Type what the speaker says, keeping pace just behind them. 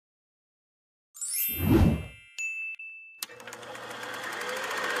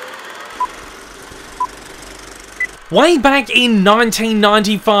Way back in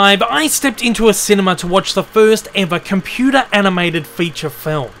 1995, I stepped into a cinema to watch the first ever computer animated feature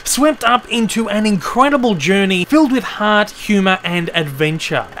film, swept up into an incredible journey filled with heart, humour and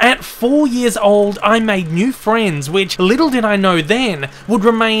adventure. At 4 years old, I made new friends, which little did I know then would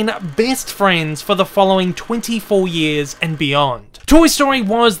remain best friends for the following 24 years and beyond. Toy Story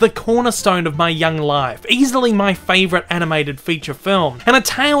was the cornerstone of my young life, easily my favourite animated feature film, and a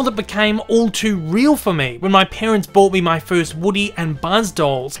tale that became all too real for me when my parents bought me my first Woody and Buzz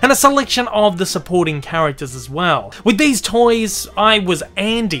dolls, and a selection of the supporting characters as well. With these toys, I was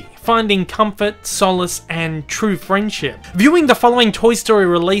Andy, finding comfort, solace, and true friendship. Viewing the following Toy Story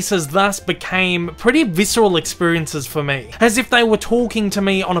releases thus became pretty visceral experiences for me, as if they were talking to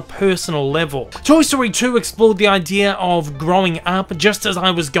me on a personal level. Toy Story 2 explored the idea of growing up just as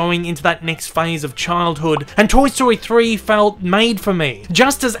I was going into that next phase of childhood, and Toy Story 3 felt made for me.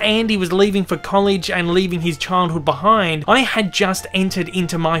 Just as Andy was leaving for college and leaving his childhood behind, I had just entered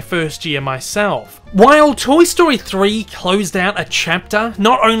into my first year myself. While Toy Story 3 closed out a chapter,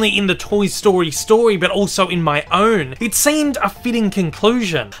 not only in the Toy Story story but also in my own, it seemed a fitting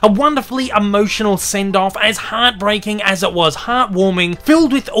conclusion. A wonderfully emotional send-off, as heartbreaking as it was heartwarming,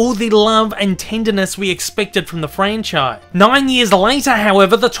 filled with all the love and tenderness we expected from the franchise. 9 years later,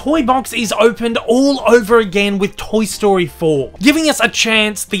 however, the toy box is opened all over again with Toy Story 4, giving us a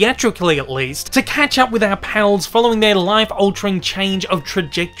chance, theatrically at least, to catch up with our pals following their life-altering change of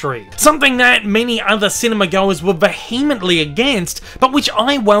trajectory. Something that many other cinema goers were vehemently against, but which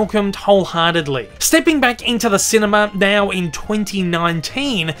I welcomed wholeheartedly. Stepping back into the cinema now in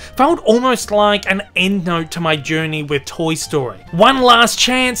 2019 felt almost like an endnote to my journey with Toy Story. One last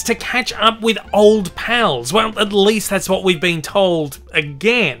chance to catch up with old pals, well, at least that's what we've been told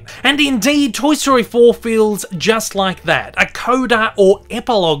again. And indeed, Toy Story 4 feels just like that, a coda or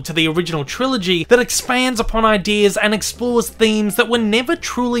epilogue to the original trilogy that expands upon ideas and explores themes that were never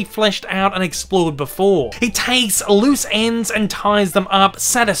truly fleshed out and explored before. It takes loose ends and ties them up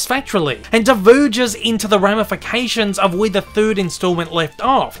satisfactorily, and diverges into the ramifications of where the third installment left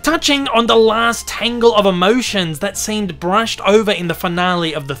off, touching on the last tangle of emotions that seemed brushed over in the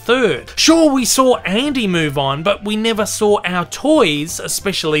finale of the third. Sure, we saw Andy move on, but we never saw our toys,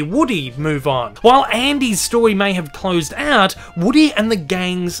 especially Woody, move on. While Andy's story may have closed out, Woody and the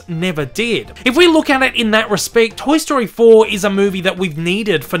gangs never did. If we look at it in that respect, Toy Story 4 is a movie that we've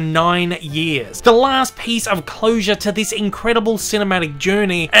needed for 9 years. The last piece of closure to this incredible cinematic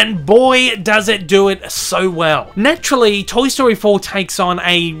journey, and boy does it do it so well. Naturally, Toy Story 4 takes on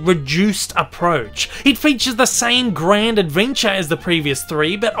a reduced approach. It features the same grand adventure as the previous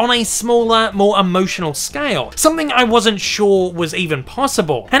 3, but on a smaller, more emotional scale, something I wasn't sure was even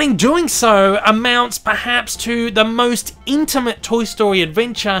possible, and in doing so amounts perhaps to the most intimate Toy Story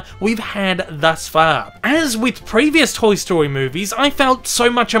adventure we've had thus far. As with previous Toy Story movies, I felt so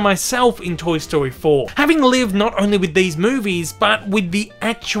much of myself in Toy Story 4, having lived not only with these movies but with the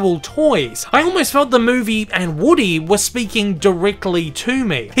actual toys. I almost felt the movie and Woody were speaking directly to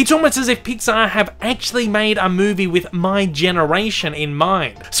me. It's almost as if Pixar have actually made a movie with my generation in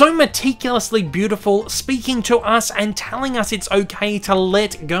mind. So meticulously beautiful, speaking to us and telling us it's okay to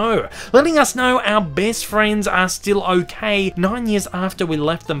let go, letting us know our best friends are still okay 9 years after we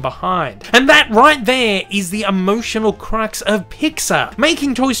left them behind. And that right there is the emotional crux of Pixar,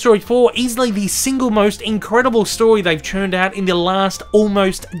 making Toy Story 4 easily the single most incredible story they've churned out in the last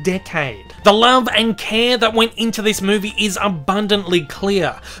almost decade. The love and care that went into this movie is abundantly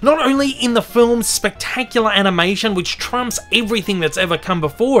clear, not only in the film's spectacular animation, which trumps everything that's ever come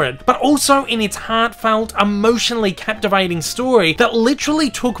before it, but also in its heartfelt, emotionally captivating story that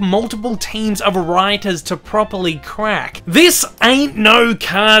literally took multiple teams of writers to properly crack. This ain't no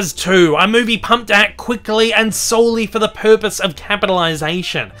Cars 2, a movie pumped out quickly and solely for the purpose of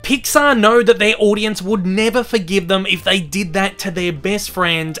capitalization. Pixar know that their audience would never forgive them if they did that to their best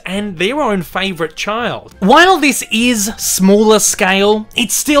friend and their own favourite child. While this is smaller scale,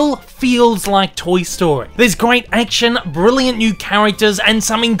 it still feels like Toy Story. There's great action, brilliant new characters, and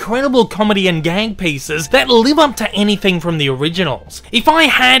some incredible comedy and gag pieces that live up to anything from the originals. If I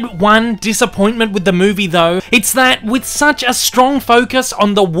had one disappointment with the movie though, it's that with such a strong focus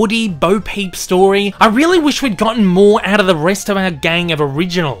on the Woody Bo Peep story, I really wish we'd gotten more out of the rest of our gang of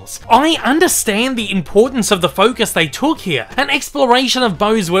originals. I understand the importance of the focus they took here. An exploration of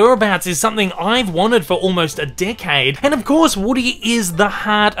Bo's whereabouts is something I've wanted for almost a decade, and of course Woody is the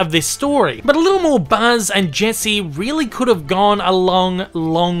heart of this story, but a little more Buzz and Jessie really could have gone a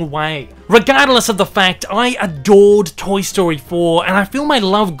long way. Regardless of the fact, I adored Toy Story 4 and I feel my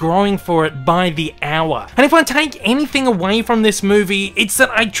love growing for it by the hour. hour. And if I take anything away from this movie, it's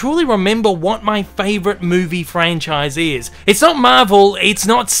that I truly remember what my favourite movie franchise is. It's not Marvel, it's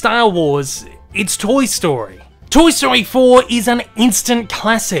not Star Wars, it's Toy Story. Toy Story 4 is an instant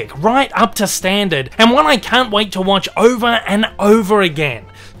classic, right up to standard, and one I can't wait to watch over and over again,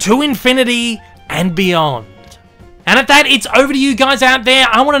 to infinity and beyond. And at that, it's over to you guys out there.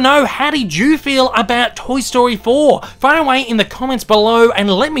 I want to know, how did you feel about Toy Story 4? Fire away in the comments below and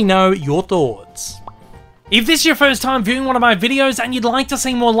let me know your thoughts. If this is your first time viewing one of my videos and you'd like to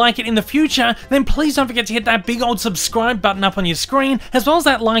see more like it in the future, then please don't forget to hit that big old subscribe button up on your screen, as well as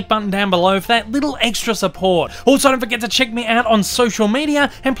that like button down below for that little extra support. Also, don't forget to check me out on social media,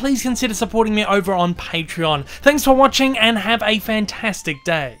 and please consider supporting me over on Patreon. Thanks for watching and have a fantastic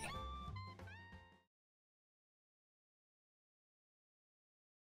day.